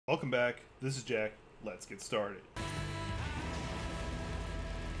Welcome back. This is Jack. Let's get started.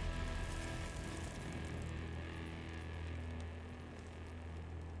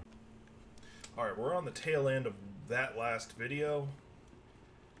 Alright, we're on the tail end of that last video.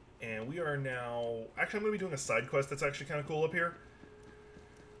 And we are now... Actually, I'm going to be doing a side quest that's actually kind of cool up here.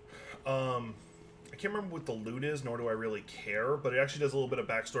 I can't remember what the loot is, nor do I really care, but it actually does a little bit of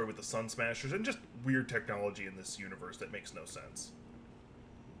backstory with the Sun Smashers and just weird technology in this universe that makes no sense.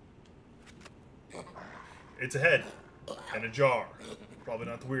 It's a head and a jar. Probably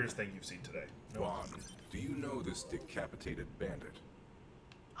not the weirdest thing you've seen today. No. Juan, do you know this decapitated bandit?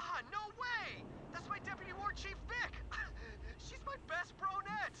 No way! That's my Deputy War Chief Vic! She's my best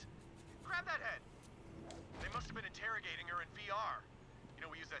bronette! Grab that head. They must have been interrogating her in VR. You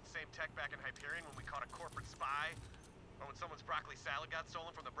know, we used that same tech back in Hyperion when we caught a corporate spy. Or when someone's broccoli salad got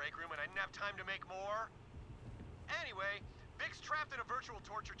stolen from the break room and I didn't have time to make more. Anyway, Vic's trapped in a virtual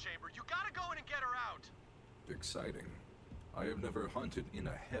torture chamber. You gotta go in and get her out! Exciting. I have never hunted in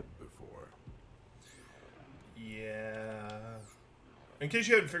a heb before. Yeah. In case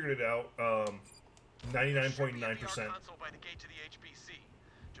you hadn't figured it out, 99.9%. console by the gate to the HPC.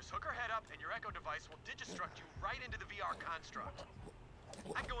 Just hook her head up and your Echo device will digistruct you right into the VR construct.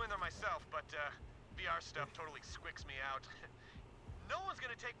 I'd go in there myself, but VR stuff totally squicks me out. No one's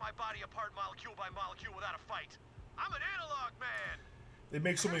gonna take my body apart molecule by molecule without a fight. I'm an analog man! They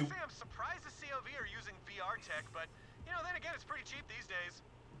make so many... I'm surprised the COV are using VR tech, but, you know, then again, it's pretty cheap these days.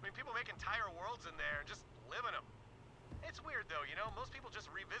 I mean, people make entire worlds in there and just live in them. It's weird, though, you know? Most people just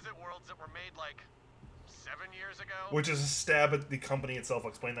revisit worlds that were made, like, 7 years ago. Which is a stab at the company itself.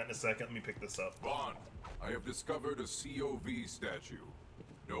 I'll explain that in a second. Let me pick this up. Juan, I have discovered a COV statue.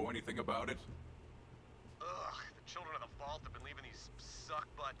 Know anything about it? Ugh, the children of the vault have been leaving these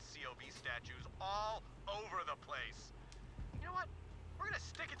suck-butt COV statues all over the place. You know what? We're gonna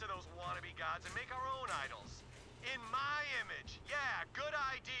stick it to those wannabe gods and make our own idols. In my image. Yeah, good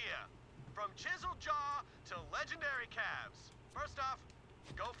idea. From chiseled jaw to legendary calves. First off,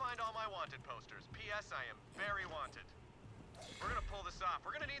 go find all my wanted posters. P.S. I am very wanted. We're gonna pull this off.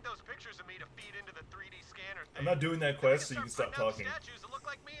 We're gonna need those pictures of me to feed into the 3D scanner thing. I'm not doing that quest, so you can stop talking. Statues that look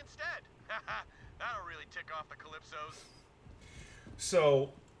like me instead. That'll really tick off the Calypsos. So,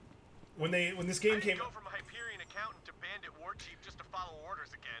 when this game came... go from Hyperion accountant to bandit war chief just to follow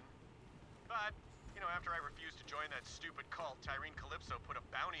orders again. But, you know, after I refused to join that stupid cult, Tyrene Calypso put a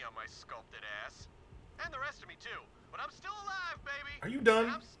bounty on my sculpted ass. And the rest of me, too. But I'm still alive, baby! Are you done?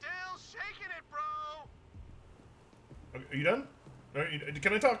 And I'm still shaking it, bro! Are you done?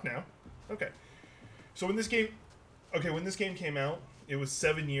 Can I talk now? Okay. So when this game... Okay, when this game came out, it was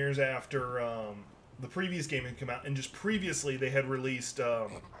 7 years after the previous game had come out, and just previously they had released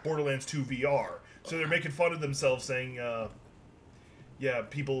Borderlands 2 VR. So they're making fun of themselves, saying, yeah,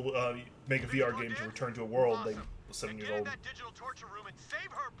 people make a VR game to return to a world they were 7 years old. Get in that digital torture room and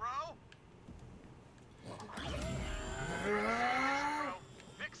save her, bro!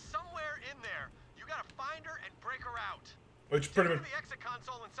 Vic's somewhere in there. You gotta find her and break her out. Which pretty much... the exit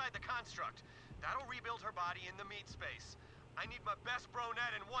console inside the construct. That'll rebuild her body in the meat space. I need my best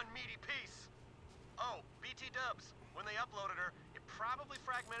bronette in one meaty piece. Oh, BT dubs. When they uploaded her, it probably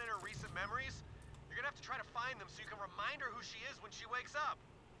fragmented her recent memories. You're gonna have to try to find them so you can remind her who she is when she wakes up.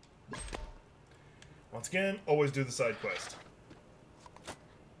 Once again, always do the side quest.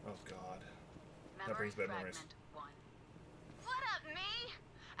 Oh god. That brings bad memories. What up, me?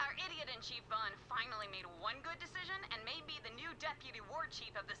 Our idiot-in-chief Vaughn finally made one good decision and made me the new Deputy War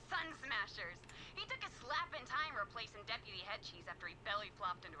Chief of the Sun Smashers. He took a slap in time replacing Deputy Head Cheese after he belly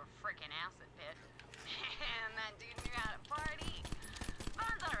flopped into a frickin' acid pit. Man, that dude knew how to party.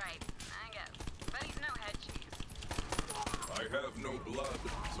 Vaughn's alright, I guess. But he's no head cheese. I have no blood,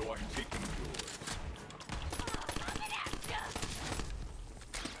 so I'm taking yours.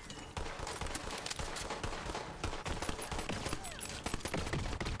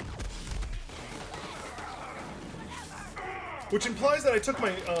 Which implies that I took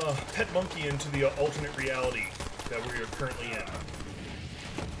my pet monkey into the alternate reality that we are currently in.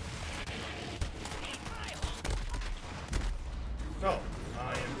 No,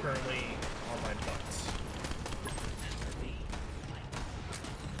 I am currently on my butts.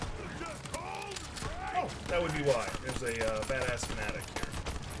 Oh, that would be why. There's a badass fanatic here.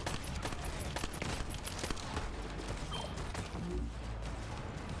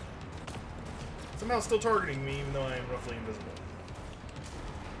 Somehow still targeting me, even though I am roughly invisible.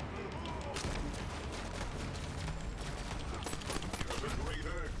 Ever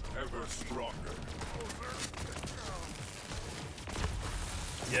greater, ever stronger.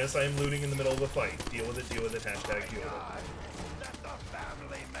 Yes, I am looting in the middle of a fight. Deal with it, hashtag deal with it. Let the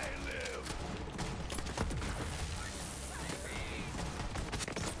family make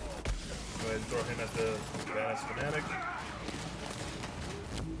throw him at the badass fanatic.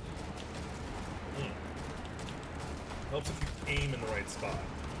 Helps if you aim in the right spot.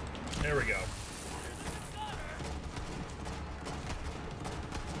 There we go.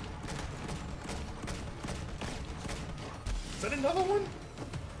 Is that another one?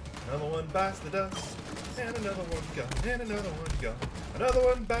 Another one bites the dust, and another one gone, and another one gone. Another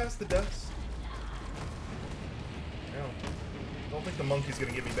one bites the dust. No, don't think the monkey's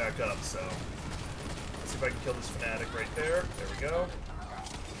gonna get me back up, so let's see if I can kill this fanatic right there. There we go.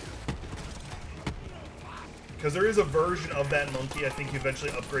 Because there is a version of that monkey I think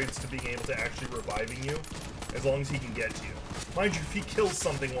eventually upgrades to being able to actually reviving you, as long as he can get to you. Mind you, if he kills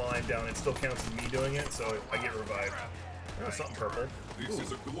something while I'm down, it still counts as me doing it, so I get revived. Oh, something purple. This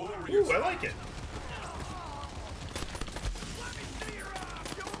is a glorious. Ooh, I like it.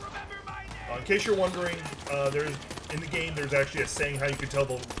 In case you're wondering, there's in the game there's actually a saying how you can tell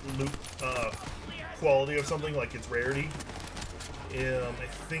the loot quality of something, like its rarity. I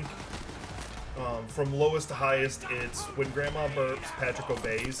think from lowest to highest, it's when Grandma burps, Patrick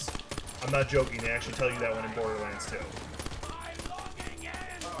obeys. I'm not joking, they actually tell you that one in Borderlands 2.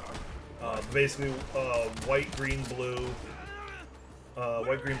 Basically, white, green, blue,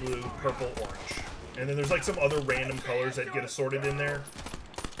 purple, orange. And then there's like some other random colors that get assorted in there.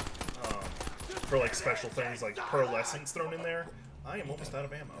 For like special things like pearlescence thrown in there. I am almost out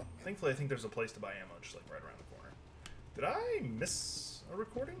of ammo. Thankfully, I think there's a place to buy ammo just like right around the corner. Did I miss a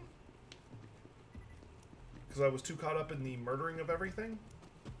recording? Because I was too caught up in the murdering of everything?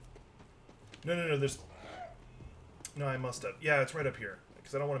 No, there's... No, I must have. Yeah, it's right up here.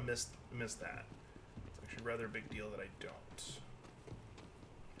 Because I don't want to miss that. It's actually rather a big deal that I don't.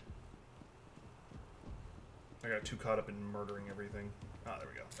 I got too caught up in murdering everything. Ah, there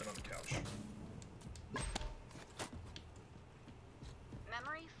we go. Right on the couch.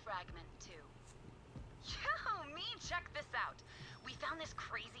 Memory fragment 2. Yo, me, check this out. We found this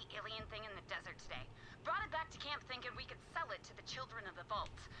crazy alien thing in the desert today. Brought it back to camp thinking we could sell it to the children of the vault.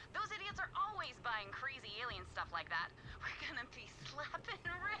 Those idiots are always buying crazy alien stuff like that. We're gonna be slapping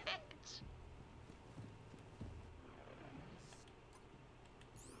rich.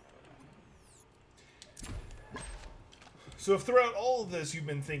 So if throughout all of this you've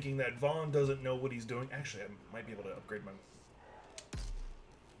been thinking that Vaughn doesn't know what he's doing, actually I might be able to upgrade my...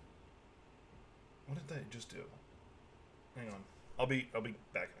 What did that just do? Hang on. I'll be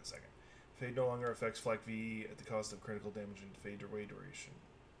back in a second. Fade no longer affects Flak V at the cost of critical damage and fade away duration.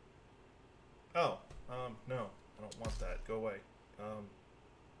 Oh, no. I don't want that. Go away.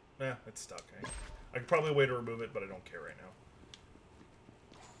 It's stuck. I could probably wait to remove it, but I don't care right now.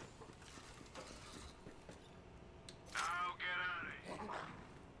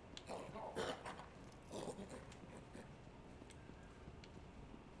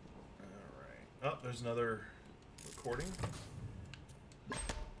 Oh, there's another recording.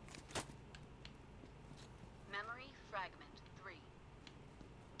 Memory fragment 3.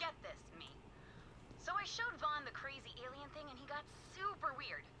 Get this, me. So I showed Vaughn the crazy alien thing and he got super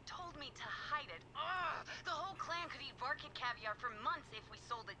weird. Told me to hide it. Ugh! The whole clan could eat Varkid caviar for months if we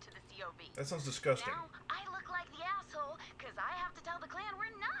sold it to the COV. That sounds disgusting. Now I look like the asshole because I have to tell the clan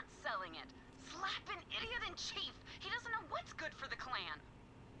we're not selling it. Slapping idiot in chief. He doesn't know what's good for the clan.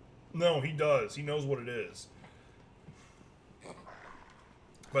 No, he does. He knows what it is.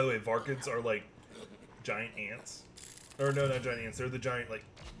 By the way, Varkids are like giant ants. Or no, not giant ants. They're the giant, like...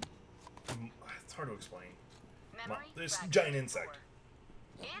 It's hard to explain. This giant insect.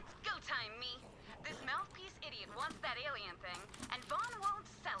 It's go time, me. This mouthpiece idiot wants that alien thing, and Vaughn won't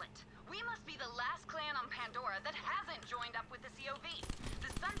sell it. We must be the last clan on Pandora that hasn't joined up with the COV.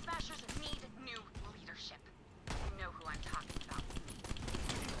 The Sun Smashers need new leadership. You know who I'm talking about.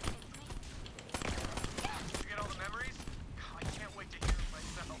 You get all the memories? Oh, I can't wait to hear it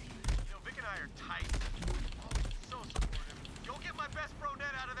myself. You know, Vic and I are tight. Oh, so supportive. Go get my best bro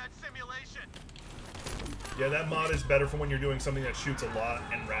net out of that simulation. Yeah, that mod is better for when you're doing something that shoots a lot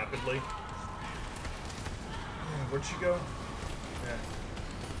and rapidly. Where'd she go? Yeah.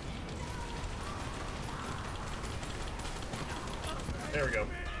 There we go.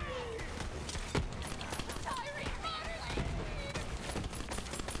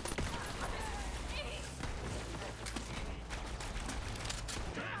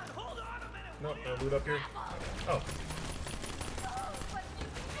 Nope, no loot up here. Oh.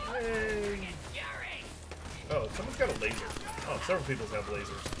 Hey. Oh, someone's got a laser. Oh, several people have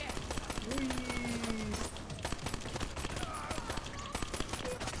lasers. Whee.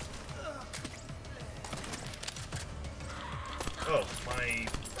 Oh, my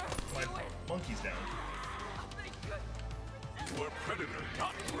monkey's down. You are predator,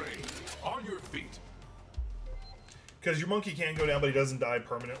 not prey. On your feet. Because your monkey can go down, but he doesn't die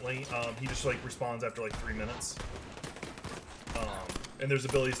permanently. He just like respawns after like 3 minutes. And there's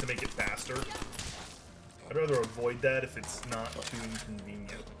abilities to make it faster. I'd rather avoid that if it's not too inconvenient.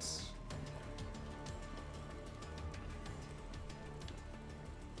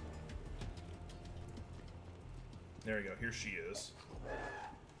 There we go. Here she is.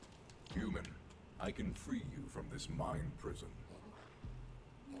 Human, I can free you from this mind prison.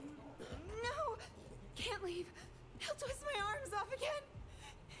 No! Can't leave. He'll twist my arms off again.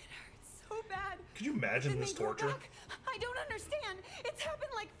 It hurts so bad. Could you imagine this torture? I don't understand. It's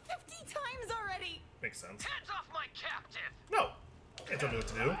happened like 50 times already. Makes sense. Hands off my captive! No! Can't tell me what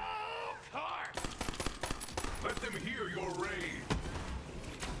to do. Let them hear your rage.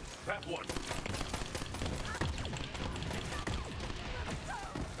 That one.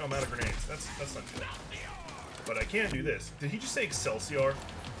 Oh, I'm out of grenades. That's not good. But I can do this. Did he just say Excelsior?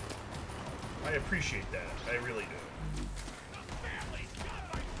 I appreciate that. I really do.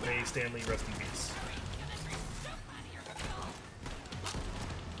 May Stanley rest in peace.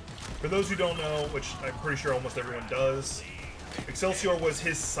 For those who don't know, which I'm pretty sure almost everyone does, Excelsior was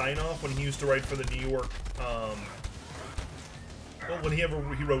his sign-off when he used to write for the New York, well, when he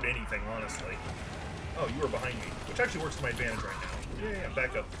wrote anything, honestly. Oh, you were behind me, which actually works to my advantage right now. Yeah,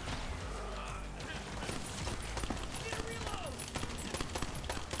 back up.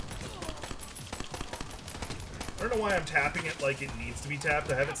 I don't know why I'm tapping it like it needs to be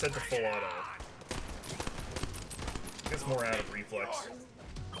tapped. I have it set to full auto. I guess more out of reflex.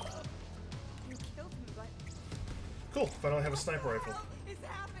 You killed him, but Cool, if I don't have a sniper rifle. what is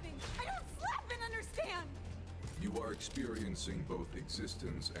happening? I don't slap and understand. You are experiencing both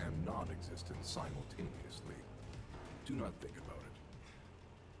existence and non-existence simultaneously. Do not think about it.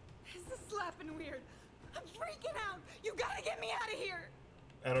 This is slapping weird. I'm freaking out. You gotta get me out of here.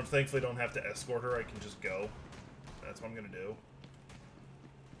 I thankfully don't have to escort her, I can just go. That's what I'm gonna do.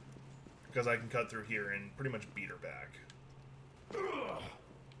 Because I can cut through here and pretty much beat her back.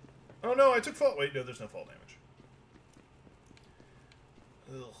 Oh no, I took fall. Wait, no, there's no fall damage.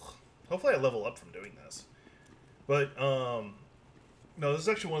 Ugh. Hopefully I level up from doing this. But, no, this is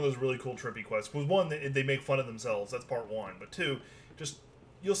actually one of those really cool trippy quests. Was one, they make fun of themselves, that's part one. But two, just,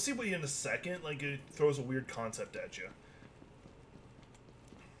 you'll see what in a second, like, it throws a weird concept at you.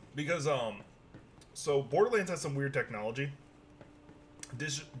 Because, so Borderlands has some weird technology.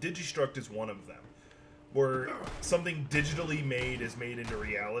 Digistruct is one of them. Where something digitally made is made into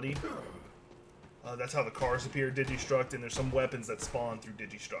reality. That's how the cars appear, Digistruct, and there's some weapons that spawn through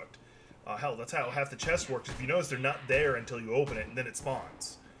Digistruct. Hell, that's how half the chest works. If you notice, they're not there until you open it, and then it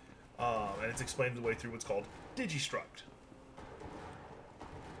spawns. And it's explained the way through what's called Digistruct.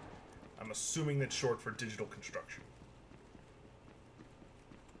 I'm assuming that's short for digital construction.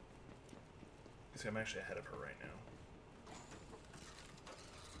 See, I'm actually ahead of her right now.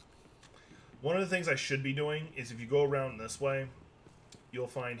 One of the things I should be doing is if you go around this way, you'll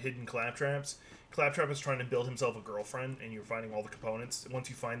find hidden Claptraps. Claptrap is trying to build himself a girlfriend, and you're finding all the components. Once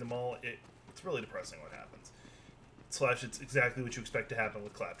you find them all, it's really depressing what happens. Slash, it's exactly what you expect to happen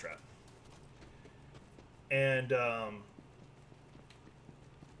with Claptrap. And,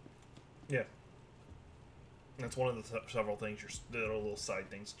 yeah. That's one of the several things, the little side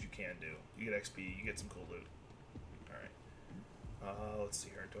things that you can do. You get XP, you get some cool loot. Alright. Let's see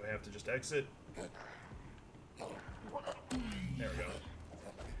here. Do I have to just exit? There we go.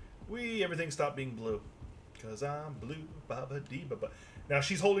 Everything stopped being blue. Because I'm blue, baba dee baba. Now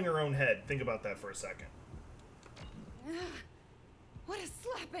she's holding her own head. Think about that for a second. What a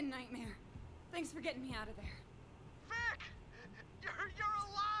slapping nightmare. Thanks for getting me out of there. Vic! You're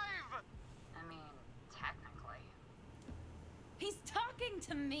alive! I mean, technically. He's talking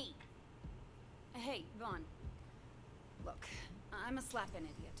to me. Hey, Vaughn. Look, I'm a slapping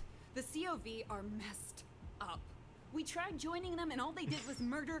idiot. The COV are messed up. We tried joining them and all they did was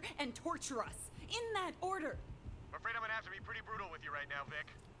murder and torture us. In that order. I'm afraid I'm gonna have to be pretty brutal with you right now,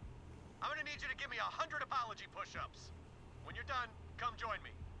 Vic. I'm gonna need you to give me 100 apology push-ups. When you're done, come join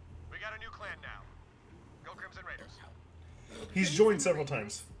me. We got a new clan now. Go Crimson Raiders. He's joined several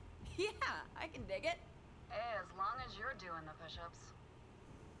times. Yeah, I can dig it. Hey, as long as you're doing the push-ups.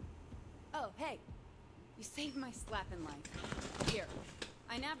 Oh, hey. You saved my slapping life. Here.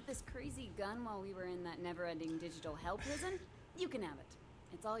 I nabbed this crazy gun while we were in that never-ending digital hell prison. You can have it.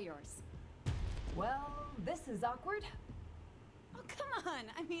 It's all yours. Well, this is awkward. Oh, come on.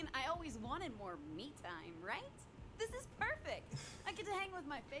 I mean, I always wanted more me time, right? This is perfect. I get to hang with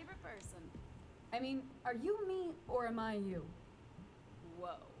my favorite person. I mean, are you me or am I you?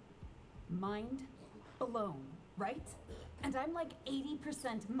 Whoa. Mind blown. right? And I'm like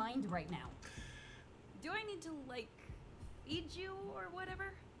 80% mined right now. Do I need to, like, feed you or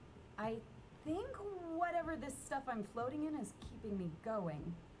whatever? I think whatever this stuff I'm floating in is keeping me going.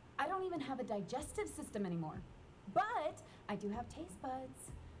 I don't even have a digestive system anymore. But I do have taste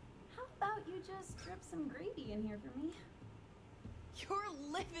buds. How about you just drip some gravy in here for me? You're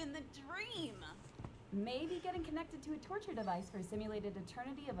living the dream! Maybe getting connected to a torture device for a simulated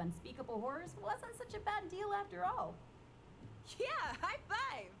eternity of unspeakable horrors wasn't such a bad deal after all. Yeah, high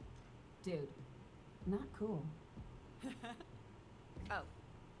five! Dude, not cool. Oh,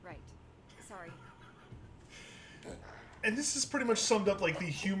 right. Sorry. And this is pretty much summed up like the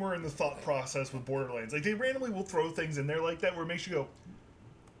humor and the thought process with Borderlands. Like, they randomly will throw things in there like that where it makes you go,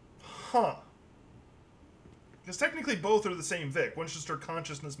 huh. Because technically both are the same Vic. One's just her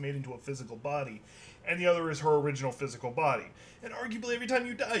consciousness made into a physical body, and the other is her original physical body. And arguably every time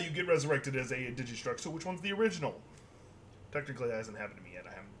you die, you get resurrected as a Digistruct, so which one's the original? Technically that hasn't happened to me yet.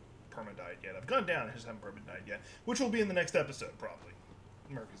 I haven't perma-died yet. I've gone down, I just haven't perma-died yet. Which will be in the next episode, probably.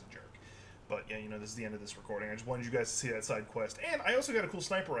 Merc is a jerk. But yeah, you know, this is the end of this recording. I just wanted you guys to see that side quest. And I also got a cool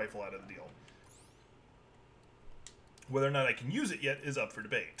sniper rifle out of the deal. Whether or not I can use it yet is up for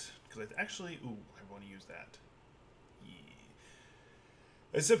debate. Because I actually, I want to use that. Yeah.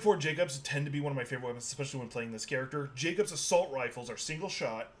 Except for Jacobs tend to be one of my favorite weapons, especially when playing this character. Jacobs assault rifles are single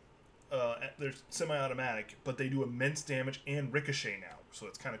shot. They're semi-automatic, but they do immense damage and ricochet now. So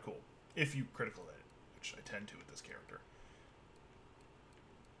it's kind of cool. If you critical hit, which I tend to with this character.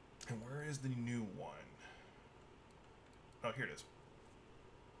 And where is the new one? Oh, here it is.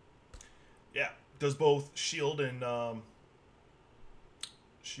 Yeah, does both shield and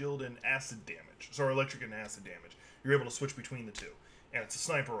acid damage. Sorry, electric and acid damage. You're able to switch between the two, and it's a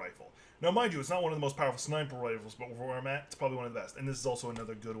sniper rifle. Now, mind you, it's not one of the most powerful sniper rifles, but where I'm at, it's probably one of the best. And this is also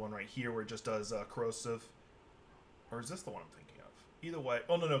another good one right here, where it just does corrosive. Or is this the one I'm thinking of? Either way,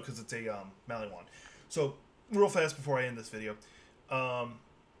 oh no, because it's a Maliwan. So, real fast before I end this video.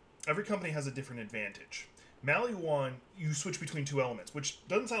 Every company has a different advantage. Maliwan, you switch between two elements, which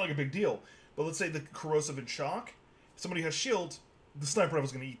doesn't sound like a big deal, but let's say the corrosive and shock, if somebody has shields, the sniper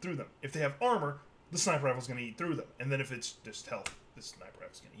rifle's going to eat through them. If they have armor, the sniper rifle's going to eat through them. And then if it's just health, the sniper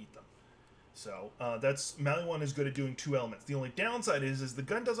rifle's going to eat them. So, Maliwan is good at doing two elements. The only downside is the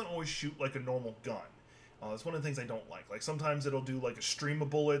gun doesn't always shoot like a normal gun. That's one of the things I don't like. Like, sometimes it'll do like a stream of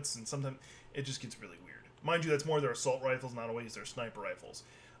bullets, and sometimes it just gets really weird. Mind you, that's more their assault rifles, not always their sniper rifles.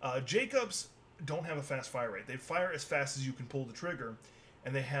 Jacobs don't have a fast fire rate. They fire as fast as you can pull the trigger,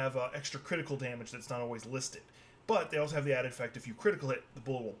 and they have extra critical damage that's not always listed. But they also have the added effect, if you critical hit, the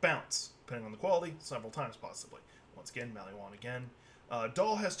bullet will bounce, depending on the quality, several times possibly. Once again, Maliwan again.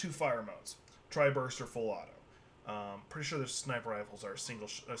 Doll has two fire modes, tri-burst or full auto. Pretty sure their sniper rifles are single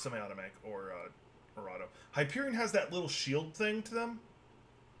semi-automatic or auto. Hyperion has that little shield thing to them,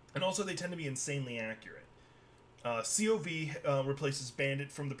 and also they tend to be insanely accurate. COV replaces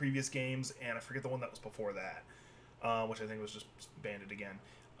Bandit from the previous games, and I forget the one that was before that, which I think was just Bandit again.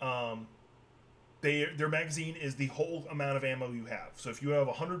 Their magazine is the whole amount of ammo you have. So if you have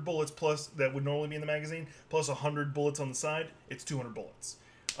 100 bullets plus that would normally be in the magazine, plus 100 bullets on the side, it's 200 bullets.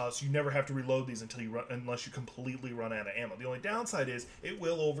 So you never have to reload these unless you completely run out of ammo. The only downside is it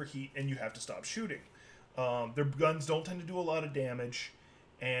will overheat and you have to stop shooting. Their guns don't tend to do a lot of damage,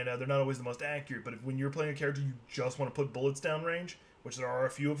 and they're not always the most accurate. But when you're playing a character you just want to put bullets down range, which there are a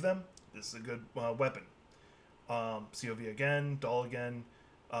few of them, this is a good weapon. COV again, Doll again.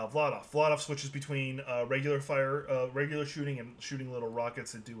 Vladov switches between regular shooting and shooting little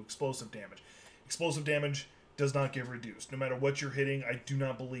rockets that do explosive damage. Explosive damage does not get reduced. No matter what you're hitting, I do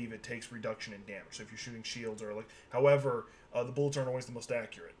not believe it takes reduction in damage. So if you're shooting shields or however, the bullets aren't always the most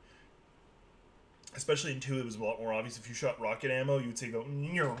accurate. Especially in 2, it was a lot more obvious. If you shot rocket ammo, you would say go,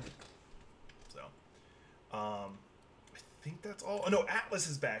 Nyeh. So, I think that's all. Oh no, Atlas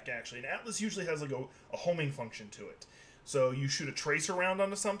is back actually, and Atlas usually has like a homing function to it. So you shoot a tracer round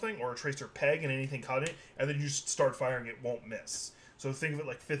onto something, or a tracer peg, and anything caught it, and then you just start firing, it won't miss. So think of it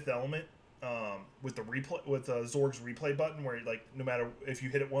like Fifth Element, with the replay, with Zorg's replay button, where like no matter if you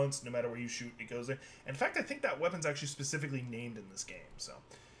hit it once, no matter where you shoot, it goes there. In fact, I think that weapon's actually specifically named in this game. So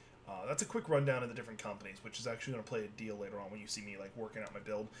that's a quick rundown of the different companies, which is actually going to play a deal later on when you see me like working out my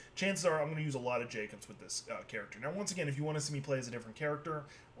build. Chances are I'm going to use a lot of Jacobs with this character. Now, once again, if you want to see me play as a different character,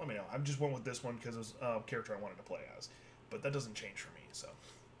 let me know. I just went with this one because it was a character I wanted to play as. But that doesn't change for me, so.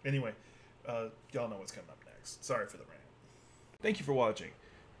 Anyway, y'all know what's coming up next. Sorry for the rant. Thank you for watching.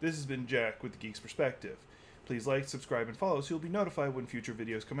 This has been Jack with The Geek's Perspective. Please like, subscribe, and follow so you'll be notified when future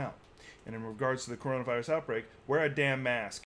videos come out. And in regards to the coronavirus outbreak, wear a damn mask.